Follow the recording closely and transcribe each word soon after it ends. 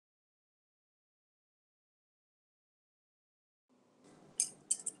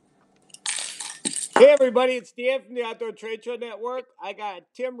Hey everybody, it's Dan from the Outdoor Trade Show Network. I got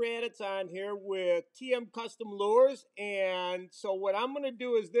Tim Raditz on here with TM Custom Lures, and so what I'm going to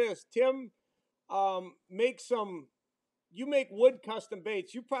do is this: Tim, make some. You make wood custom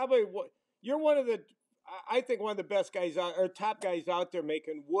baits. You're one of the, I think one of the best guys out or top guys out there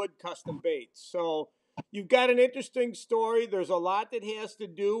making wood custom baits. So you've got an interesting story. There's a lot that has to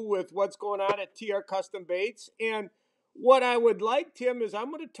do with what's going on at TR Custom Baits, and what I would like, Tim, is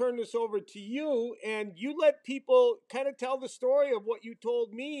I'm going to turn this over to you, and you let people kind of tell the story of what you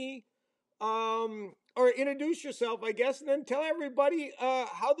told me, or introduce yourself, I guess, and then tell everybody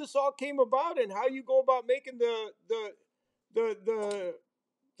how this all came about and how you go about making the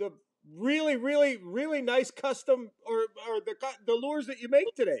the really really nice custom or the lures that you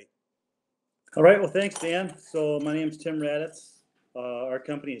make today. All right, well, thanks, Dan. So my name is Tim Raditz. Our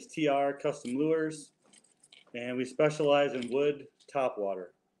company is TR Custom Lures, and we specialize in wood topwater,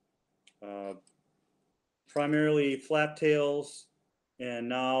 primarily flap tails, and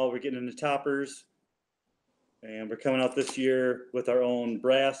now we're getting into toppers, and we're coming out this year with our own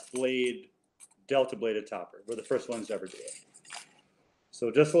brass blade, delta bladed topper. We're the first ones to ever do it. So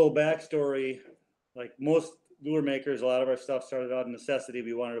just a little backstory, like most lure makers, a lot of our stuff started out of necessity.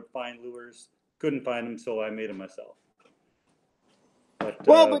 We wanted to find lures, couldn't find them, so I made them myself.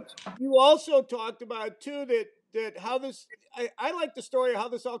 But you also talked about too that how this. I like the story of how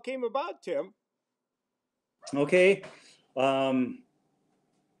this all came about, Tim. Okay, kind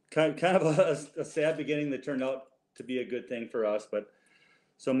of a sad beginning that turned out to be a good thing for us. But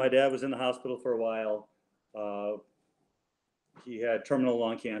so my dad was in the hospital for a while. He had terminal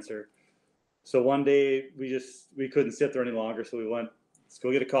lung cancer. So one day we couldn't sit there any longer. So we went, let's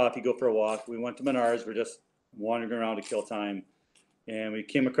go get a coffee, go for a walk. We went to Menards. We're just wandering around to kill time. And we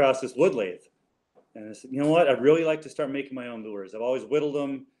came across this wood lathe. And I said, you know what? I'd really like to start making my own lures. I've always whittled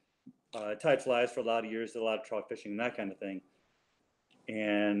them, tied flies for a lot of years, did a lot of trout fishing and that kind of thing.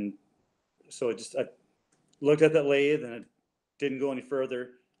 And so I looked at that lathe and it didn't go any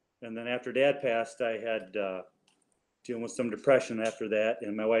further. And then after Dad passed, I had dealing with some depression after that.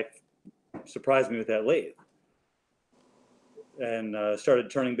 And my wife surprised me with that lathe and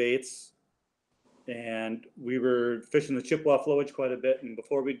started turning baits. And we were fishing the Chippewa flowage quite a bit. And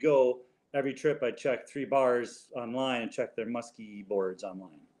before we'd go, every trip I'd check 3 bars online and check their musky boards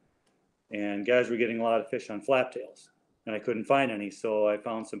online. And guys were getting a lot of fish on flap tails. And I couldn't find any. So I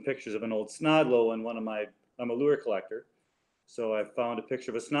found some pictures of an old snodlow in I'm a lure collector. So I found a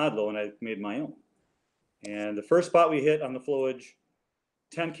picture of a snodlow and I made my own. And the first spot we hit on the flowage,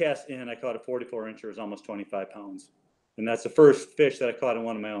 10 casts in, I caught a 44 incher, it was almost 25 pounds. And that's the first fish that I caught in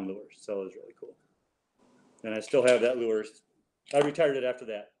one of my own lures. So it was really cool. And I still have that lure. I retired it after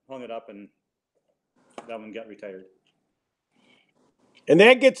that, hung it up, and that one got retired. And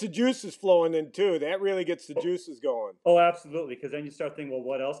that gets the juices flowing in too. That really gets the juices going. Oh, absolutely. Because then you start thinking, well,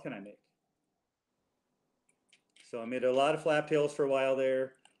 what else can I make? So I made a lot of flap tails for a while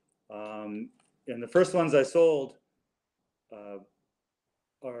there. And the first ones I sold,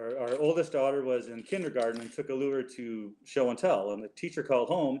 our oldest daughter was in kindergarten and took a lure to show and tell. And the teacher called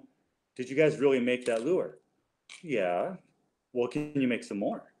home, did you guys really make that lure? Yeah. Well, can you make some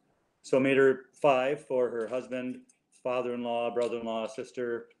more? So I made her 5 for her husband, father-in-law, brother-in-law,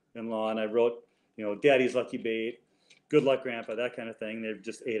 sister-in-law, and I wrote, Daddy's Lucky Bait, Good Luck Grandpa, that kind of thing. They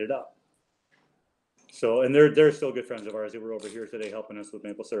just ate it up. So, and they're still good friends of ours. They were over here today helping us with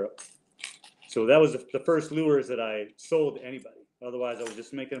maple syrup. So that was the first lures that I sold to anybody. Otherwise, I was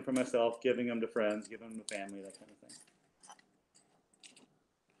just making them for myself, giving them to friends, giving them to family, that kind of thing.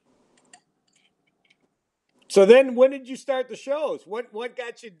 So then when did you start the shows? What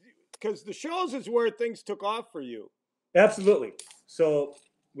got you? Because the shows is where things took off for you. Absolutely. So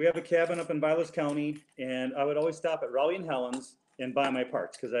we have a cabin up in Vilas County, and I would always stop at Raleigh and Helen's and buy my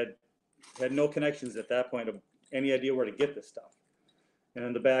parts because I had no connections at that point of any idea where to get this stuff. And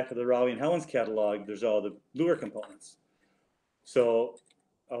in the back of the Raleigh and Helen's catalog, there's all the lure components. So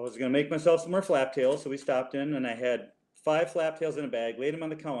I was going to make myself some more flap tails. So we stopped in, and I had 5 flap tails in a bag, laid them on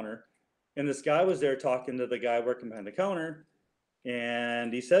the counter. And this guy was there talking to the guy working behind the counter.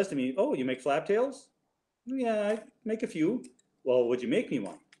 And he says to me, oh, you make flap tails? Yeah, I make a few. Well, would you make me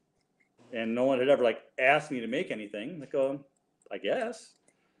one? And no one had ever asked me to make anything. I go, I guess.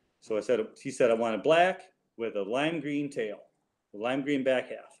 So he said I wanted black with a lime green tail, a lime green back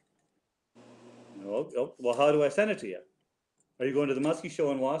half. Oh, well, how do I send it to you? Are you going to the Muskie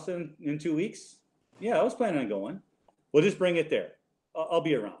Show in Wausau in 2 weeks? Yeah, I was planning on going. Well, just bring it there. I'll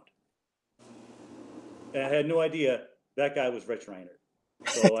be around. And I had no idea that guy was Rich Reiner.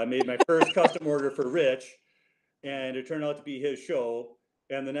 So I made my first custom order for Rich, and it turned out to be his show.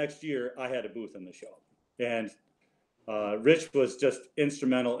 And the next year I had a booth in the show. And Rich was just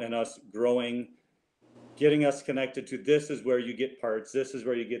instrumental in us growing, getting us connected to this is where you get parts, this is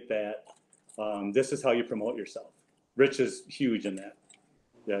where you get that, this is how you promote yourself. Rich is huge in that.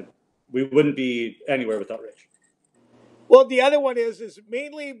 Yeah, we wouldn't be anywhere without Rich. Well, the other one is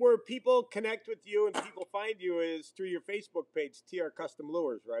mainly where people connect with you and people find you is through your Facebook page, TR Custom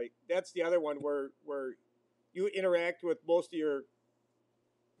Lures, right? That's the other one where you interact with most of your,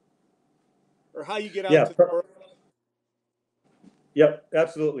 or how you get out to the world. Yep,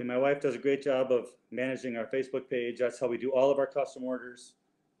 absolutely. My wife does a great job of managing our Facebook page. That's how we do all of our custom orders.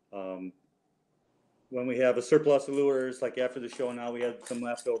 When we have a surplus of lures, like after the show now, we had some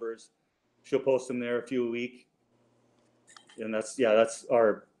leftovers. She'll post them there a few a week. And that's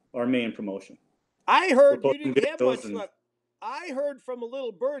our main promotion. I heard you didn't have much left. I heard from a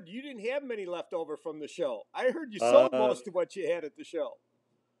little bird you didn't have many left over from the show. I heard you sold most of what you had at the show.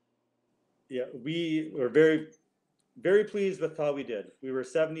 Yeah, we were very, very pleased with how we did. We were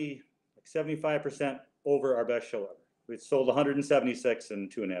 75% over our best show ever. We sold 176 in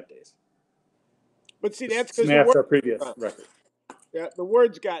 2.5 days. But see, that's because smashed our previous record. Yeah, the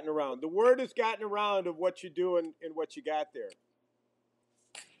word's gotten around. The word has gotten around of what you're doing and what you got there.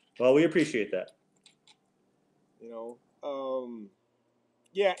 Well, we appreciate that. You know,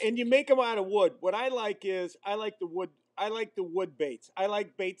 yeah, and you make them out of wood. What I like is I like the wood baits. I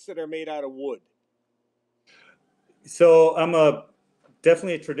like baits that are made out of wood. So I'm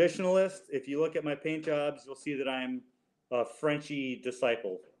definitely a traditionalist. If you look at my paint jobs, you'll see that I'm a Frenchy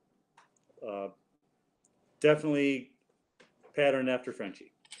disciple. Definitely patterned after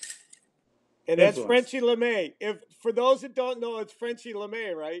Frenchy. And that's Frenchy LeMay. If for those that don't know, it's Frenchy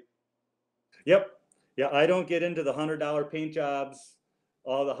LeMay, right? Yep. Yeah, I don't get into the $100 paint jobs,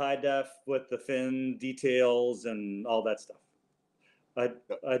 all the high def with the thin details and all that stuff. I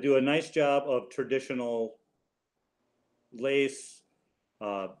do a nice job of traditional lace,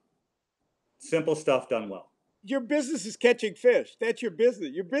 simple stuff done well. Your business is catching fish. That's your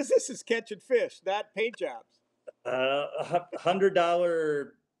business. Your business is catching fish, not paint jobs.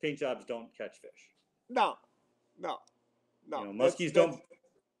 $100 paint jobs don't catch fish. No. You know, muskies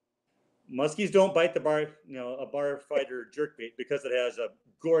don't bite the bar. You know, a bar fighter jerkbait because it has a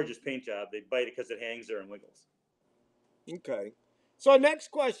gorgeous paint job. They bite it because it hangs there and wiggles. Okay. So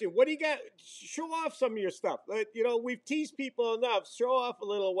next question, what do you got? Show off some of your stuff. You know, we've teased people enough. Show off a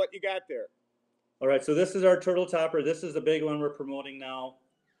little what you got there. All right, so this is our turtle topper. This is the big one we're promoting now.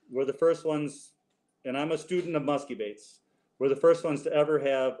 We're the first ones, and I'm a student of musky baits. We're the first ones to ever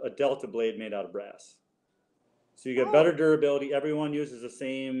have a Delta blade made out of brass. So you get better durability. Everyone uses the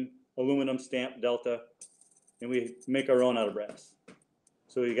same aluminum stamped Delta, and we make our own out of brass.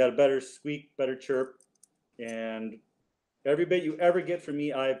 So you got a better squeak, better chirp, and every bait you ever get from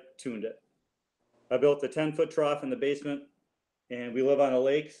me, I've tuned it. I built the 10-foot trough in the basement, and we live on a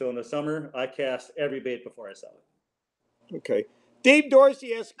lake, so in the summer, I cast every bait before I sell it. Okay. Dave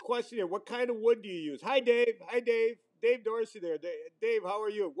Dorsey asked a question here. What kind of wood do you use? Hi, Dave. Hi, Dave. Dave Dorsey there. Dave, how are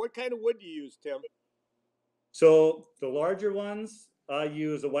you? What kind of wood do you use, Tim? So the larger ones, I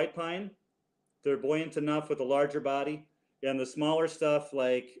use a white pine. They're buoyant enough with a larger body. And the smaller stuff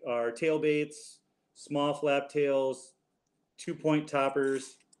like our tail baits, small flap tails, 2-point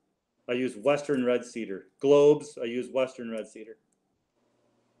toppers, I use Western red cedar. Globes, I use Western red cedar.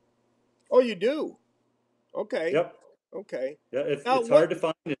 Oh, you do? Okay. Yep. Okay. Yeah, it's hard to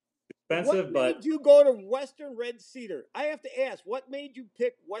find. It's expensive, what made you go to Western red cedar? I have to ask, what made you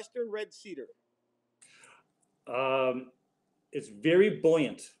pick Western red cedar? It's very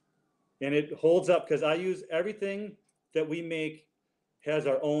buoyant, and it holds up because I use everything that we make has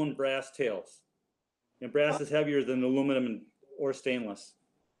our own brass tails, and brass is heavier than aluminum or stainless.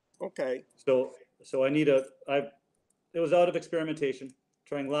 Okay. So I need it was out of experimentation,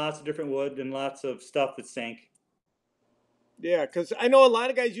 trying lots of different wood and lots of stuff that sank. Yeah, because I know a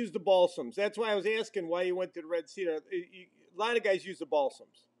lot of guys use the balsams. That's why I was asking why you went to the red cedar. A lot of guys use the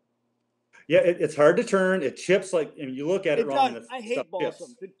balsams. Yeah, it's hard to turn. It chips like, and you look at it wrong. I hate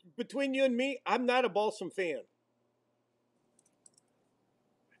balsam. Between you and me, I'm not a balsam fan.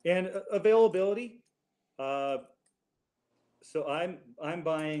 And availability. So I'm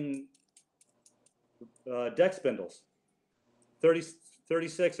buying deck spindles,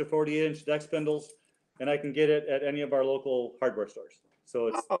 36 or 48-inch deck spindles, and I can get it at any of our local hardware stores. So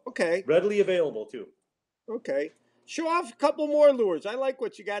it's okay. Readily available too. Okay. Show off a couple more lures. I like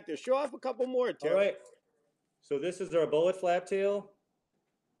what you got there. Show off a couple more, Tim. All right. So this is our bullet flap tail.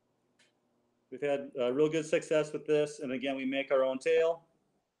 We've had real good success with this. And again, we make our own tail.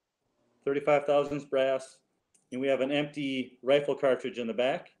 35 thousandths brass. and we have an empty rifle cartridge in the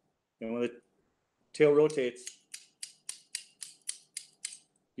back. And when the tail rotates,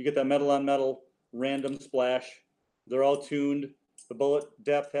 you get that metal on metal random splash. They're all tuned. The bullet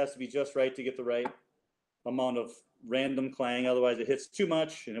depth has to be just right to get the right amount of random clang. Otherwise, it hits too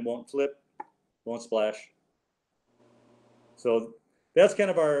much and it won't flip, won't splash. So that's kind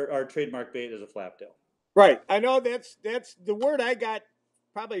of our trademark bait is a flaptail. Right. I know that's the word I got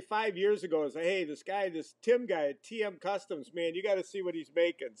probably 5 years ago is, hey, this Tim guy at TM Customs, man, you got to see what he's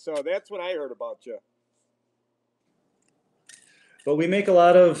making. So that's what I heard about you. But we make a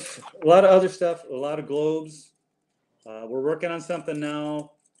lot of other stuff, a lot of globes. We're working on something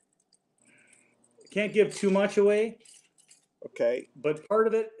now. Can't give too much away. Okay. But part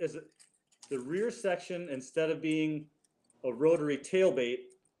of it is the rear section, instead of being a rotary tailbait,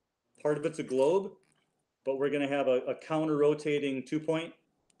 part of it's a globe, but we're going to have a counter rotating 2-point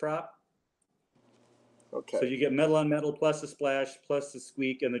prop. Okay. So you get metal on metal plus the splash plus the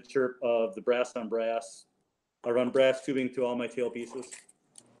squeak and the chirp of the brass on brass. I run brass tubing through all my tail pieces.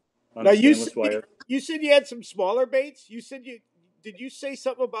 Now you said you had some smaller baits. Did you say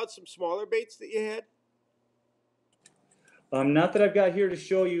something about some smaller baits that you had? Not that I've got here to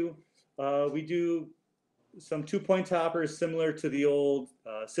show you. We do some 2-point toppers similar to the old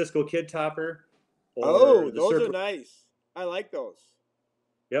Cisco Kid topper. Those are nice. I like those.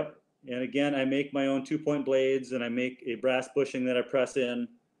 Yep. And again, I make my own 2-point blades, and I make a brass bushing that I press in,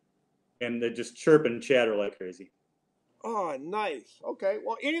 and they just chirp and chatter like crazy. Oh, nice. Okay.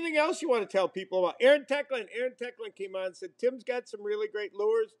 Well, anything else you want to tell people about? Aaron Tecklin came on and said, Tim's got some really great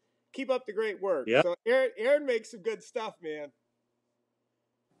lures. Keep up the great work. Yep. So Aaron makes some good stuff, man.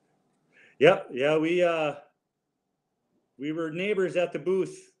 Yep. Yeah, we were neighbors at the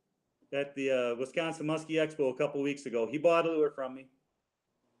booth at the Wisconsin Muskie Expo a couple of weeks ago. He bought a lure from me.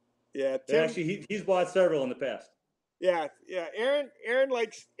 Yeah, Tim, actually, he's bought several in the past. Yeah. Aaron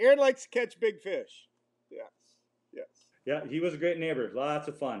likes to catch big fish. Yes. Yeah, he was a great neighbor. Lots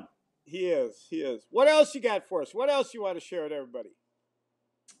of fun. He is. What else you got for us? What else you want to share with everybody?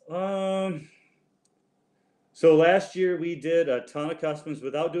 So last year we did a ton of customs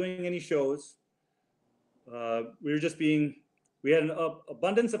without doing any shows. We had an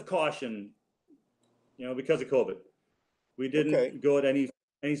abundance of caution, because of COVID. We didn't go at any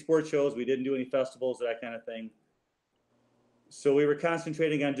sports shows. We didn't do any festivals, that kind of thing. So we were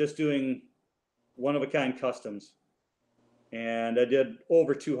concentrating on just doing one-of-a-kind customs. And I did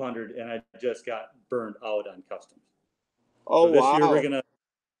over 200, and I just got burned out on customs. Oh, so this year we're gonna.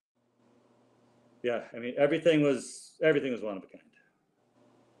 Yeah, I mean everything was one of a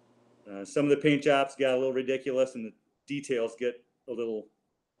kind. Some of the paint jobs got a little ridiculous, and the details get a little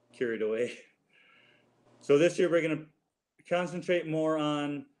carried away. So this year we're gonna concentrate more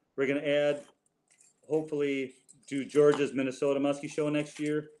on. We're gonna add, hopefully, do Georgia's Minnesota Muskie Show next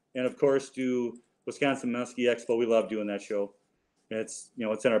year, and of course do Wisconsin Muskie Expo. We love doing that show. It's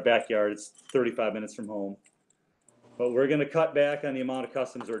it's in our backyard. It's 35 minutes from home. But we're going to cut back on the amount of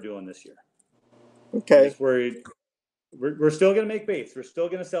customs we're doing this year. Okay. I'm just worried. We're still going to make baits. We're still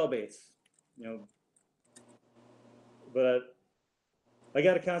going to sell baits. But I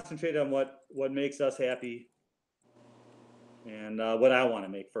got to concentrate on what makes us happy and what I want to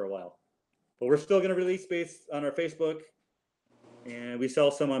make for a while. But we're still going to release baits on our Facebook, and we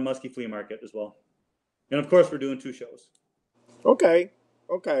sell some on Muskie Flea Market as well. And of course, we're doing 2 shows. Okay.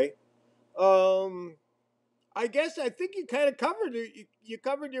 I think you kind of covered it. You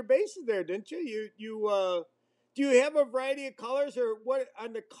covered your bases there, didn't you? You do you have a variety of colors, or what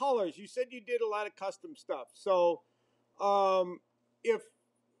on the colors? You said you did a lot of custom stuff. So, if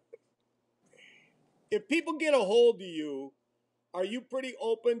people get a hold of you, are you pretty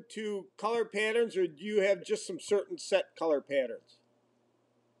open to color patterns, or do you have just some certain set color patterns?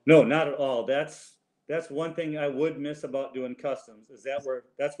 No, not at all. That's one thing I would miss about doing customs is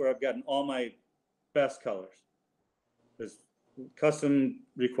that's where I've gotten all my best colors. Is custom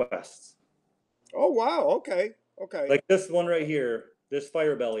requests. Oh wow! Okay. Like this one right here, this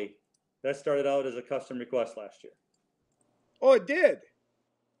Fire Belly, that started out as a custom request last year. Oh, it did.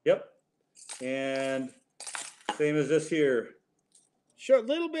 Yep. And same as this here. Show a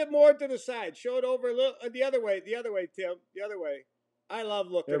little bit more to the side. Show it over a little the other way, Tim. The other way. I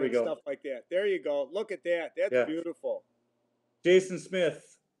love looking at stuff like that. There you go. Look at that. That's beautiful. Jason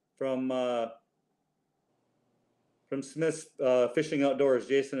Smith from Smith's Fishing Outdoors,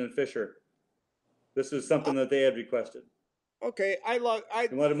 Jason and Fisher. This is something that they had requested. Okay, I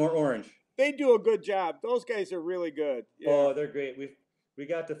wanted more orange. They do a good job. Those guys are really good. Yeah. Oh, they're great. We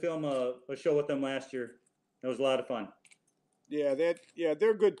got to film a show with them last year. It was a lot of fun. Yeah,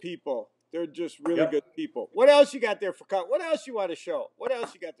 they're good people. They're just really Yep. good people. What else you got there for cut? What else you want to show? What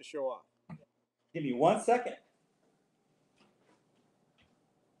else you got to show off? Give me 1 second.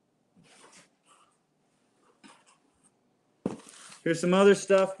 Here's some other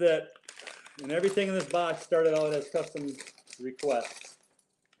stuff that, and everything in this box started out as custom requests.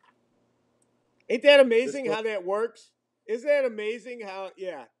 Ain't that amazing how that works? Isn't that amazing how,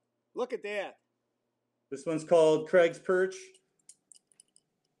 yeah, look at that. This one's called Craig's Perch.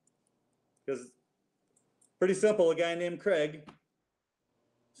 Because pretty simple, a guy named Craig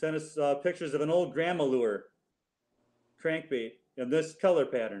sent us pictures of an old grandma lure crankbait in this color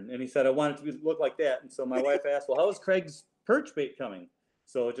pattern. And he said, I want it to look like that. And so my wife asked, well, how is Craig's perch bait coming?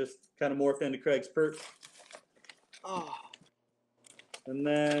 So it just kind of morphed into Craig's Perch. Oh. And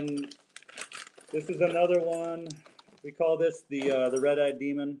then this is another one. We call this the red-eyed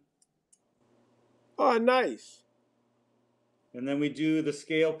demon. Oh, nice. And then we do the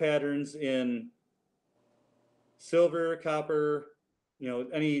scale patterns in silver, copper,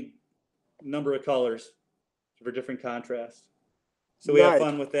 any number of colors for different contrasts. So we have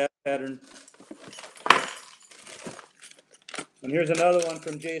fun with that pattern. And here's another one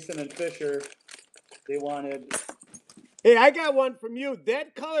from Jason and Fisher. They wanted... Hey, I got one from you.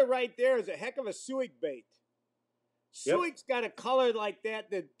 That color right there is a heck of a suic bait. Suic's got a color like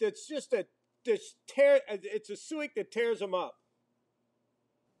that's just it's a suic that tears them up.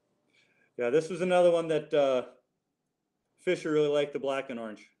 Yeah, this was another one that Fisher really liked, the black and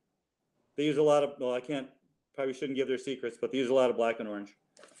orange. They use a lot of, well, probably shouldn't give their secrets, but they use a lot of black and orange.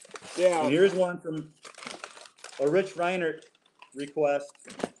 Yeah. And here's one from a Rich Reinert request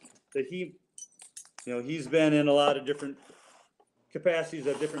that he's been in a lot of different capacities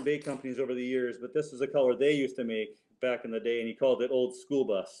at different bait companies over the years, but this is a color they used to make back in the day, and he called it Old School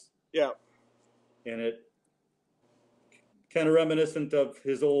Bus. Yeah. And it kind of reminiscent of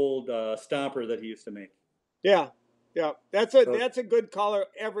his old Stomper that he used to make. Yeah. Yeah. That's a good color.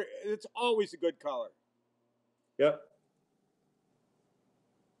 It's always a good color. Yep.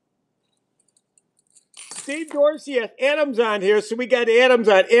 Steve Dorsey has Adams on here, so we got Adams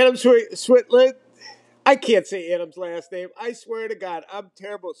on. Adam Switland. I can't say Adam's last name. I swear to God, I'm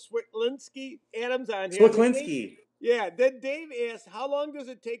terrible. Switlinski. Adams on here. Switlinski. Yeah. Then Dave asked, how long does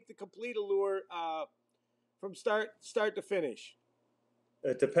it take to complete a lure from start to finish?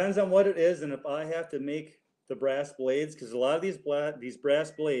 It depends on what it is, and if I have to make the brass blades, because a lot of these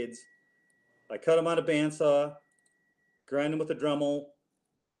brass blades, I cut them on a bandsaw, grind them with a Dremel,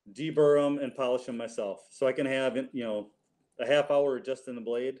 deburr them, and polish them myself. So I can have, a half hour just in the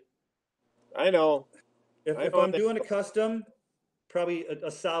blade. I know. If I'm doing a custom, probably a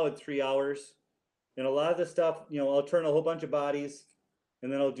solid 3 hours. And a lot of the stuff, I'll turn a whole bunch of bodies,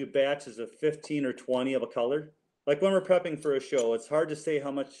 and then I'll do batches of 15 or 20 of a color. Like when we're prepping for a show, it's hard to say how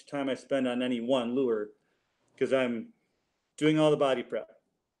much time I spend on any one lure because I'm doing all the body prep,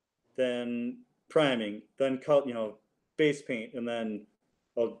 then priming, then base paint, and then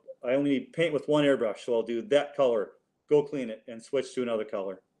I only paint with one airbrush, so I'll do that color, go clean it, and switch to another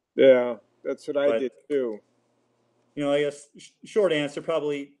color. Yeah, that's what I did too. I guess short answer,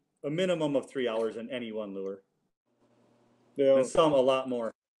 probably a minimum of 3 hours in any one lure. Yeah. And some a lot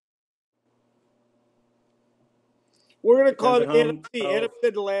more. We're going to call him Adam C. Adam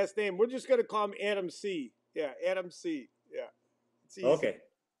said the last name. We're just going to call him Adam C. Yeah, Adam C. Yeah. It's easy. Okay.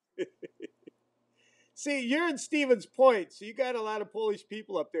 See, you're in Stevens Point, so you got a lot of Polish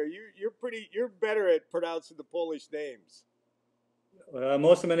people up there. You're better at pronouncing the Polish names.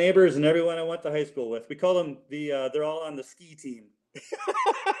 Most of my neighbors and everyone I went to high school with, we call them they're all on the ski team.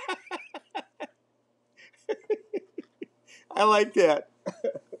 I like that.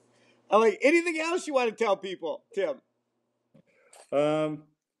 I like anything else you want to tell people, Tim?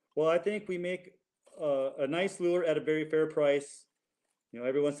 Well, I think we make a nice lure at a very fair price.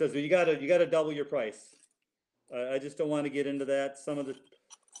 Everyone says, well, you gotta double your price. I just don't want to get into that.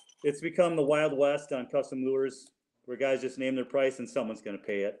 It's become the Wild West on custom lures, where guys just name their price and someone's going to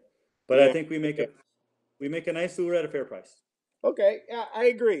pay it. But yeah. I think we make a nice lure at a fair price. Okay, yeah, I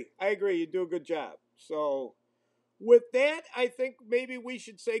agree. You do a good job. So with that, I think maybe we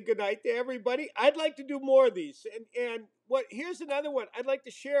should say goodnight to everybody. I'd like to do more of these. And here's another one I'd like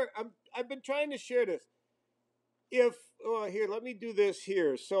to share. I've been trying to share this. Here, let me do this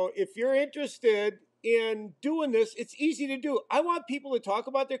here. So if you're interested in doing this, it's easy to do. I want people to talk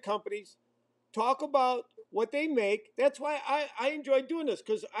about their companies, talk about what they make. That's why I enjoy doing this,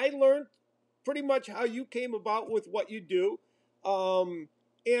 because I learned pretty much how you came about with what you do.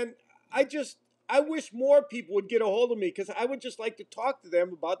 And I wish more people would get a hold of me, because I would just like to talk to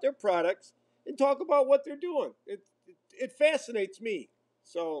them about their products and talk about what they're doing. It fascinates me.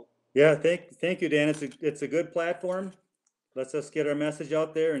 So Yeah, thank you, Dan. It's a good platform. Lets us get our message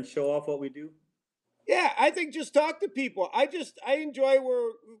out there and show off what we do. Yeah, I think just talk to people. I enjoy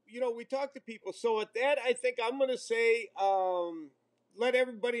where we talk to people. So at that, I think I'm gonna say let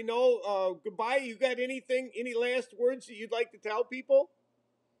everybody know goodbye. You got any last words that you'd like to tell people?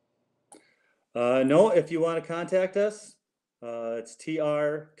 No, if you want to contact us, it's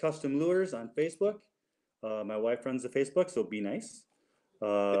TR Custom Lures on Facebook. My wife runs the Facebook, so be nice.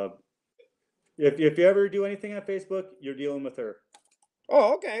 Uh, if you ever do anything on Facebook, you're dealing with her.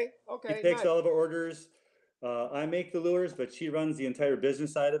 Oh, okay, She okay, takes nice. all of our orders. I make the lures, but she runs the entire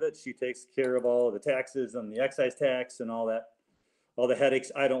business side of it. She takes care of all of the taxes and the excise tax and all that, all the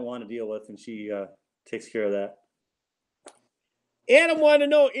headaches I don't want to deal with, and she takes care of that. Adam want to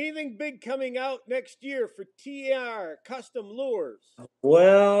know anything big coming out next year for TR Custom Lures.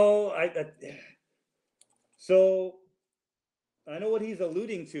 Well, so I know what he's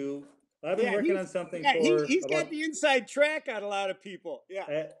alluding to. I've been Yeah, working on something he for he's got about. the inside track on a lot of people.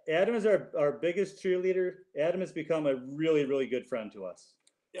 Yeah, Adam is our biggest cheerleader. Adam has become a really, really good friend to us.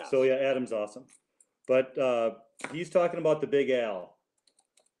 yes. So yeah, Adam's awesome. But he's talking about the Big Al.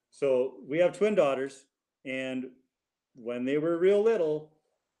 So we have twin daughters, and when they were real little,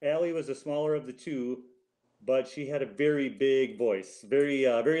 Allie was the smaller of the two, but she had a very big voice,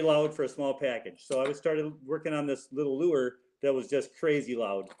 very loud for a small package. So I was started working on this little lure that was just crazy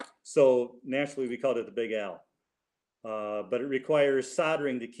loud. So naturally, we called it the Big Al. But it requires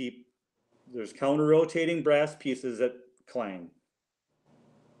soldering to keep. There's counter rotating brass pieces that clang.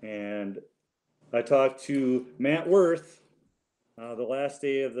 And I talked to Matt Worth the last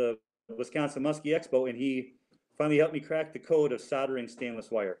day of the Wisconsin Muskie Expo, and he finally helped me crack the code of soldering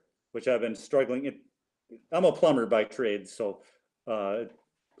stainless wire, which I've been struggling. I'm a plumber by trade, so it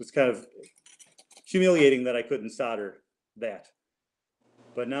was kind of humiliating that I couldn't solder that.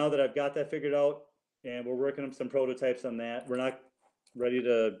 But now that I've got that figured out, and we're working on some prototypes on that, we're not ready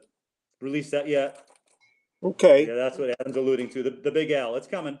to release that yet. Okay. Yeah, that's what Adam's alluding to. The Big Al, it's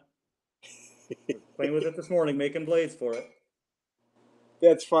coming. We're playing with it this morning, making blades for it.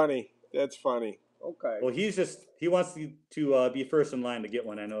 That's funny. That's funny. Okay. Well, he wants to be first in line to get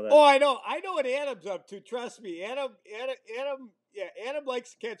one. I know that. Oh, I know. I know what Adam's up to. Trust me. Adam. Yeah, Adam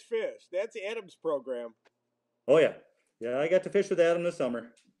likes to catch fish. That's Adam's program. Oh yeah, yeah. I got to fish with Adam this summer.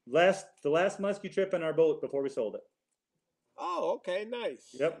 The last muskie trip in our boat before we sold it. Oh, okay, nice.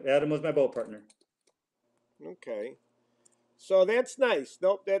 Yep, Adam was my boat partner. Okay. So that's nice.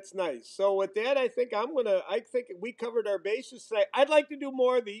 Nope, that's nice. So with that, I think we covered our bases today. I'd like to do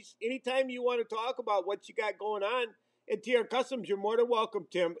more of these. Anytime you want to talk about what you got going on at TR Customs, you're more than welcome,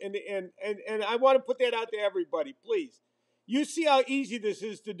 Tim. And I want to put that out to everybody, please. You see how easy this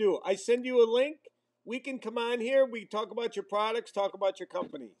is to do. I send you a link. We can come on here. We talk about your products, talk about your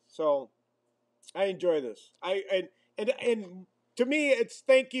company. So I enjoy this. And to me, it's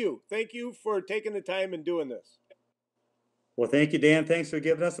thank you. Thank you for taking the time and doing this. Well, thank you, Dan. Thanks for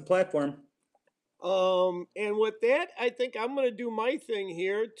giving us a platform. And with that, I think I'm going to do my thing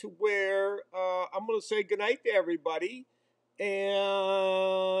here to where I'm going to say goodnight to everybody.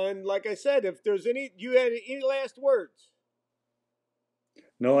 And like I said, if there's you had any last words?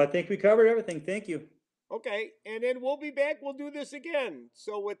 No, I think we covered everything. Thank you. Okay. And then we'll be back. We'll do this again.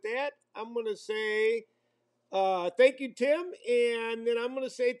 So with that, I'm going to say thank you, Tim. And then I'm going to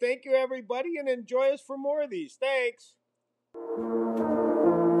say thank you, everybody, and enjoy us for more of these. Thanks.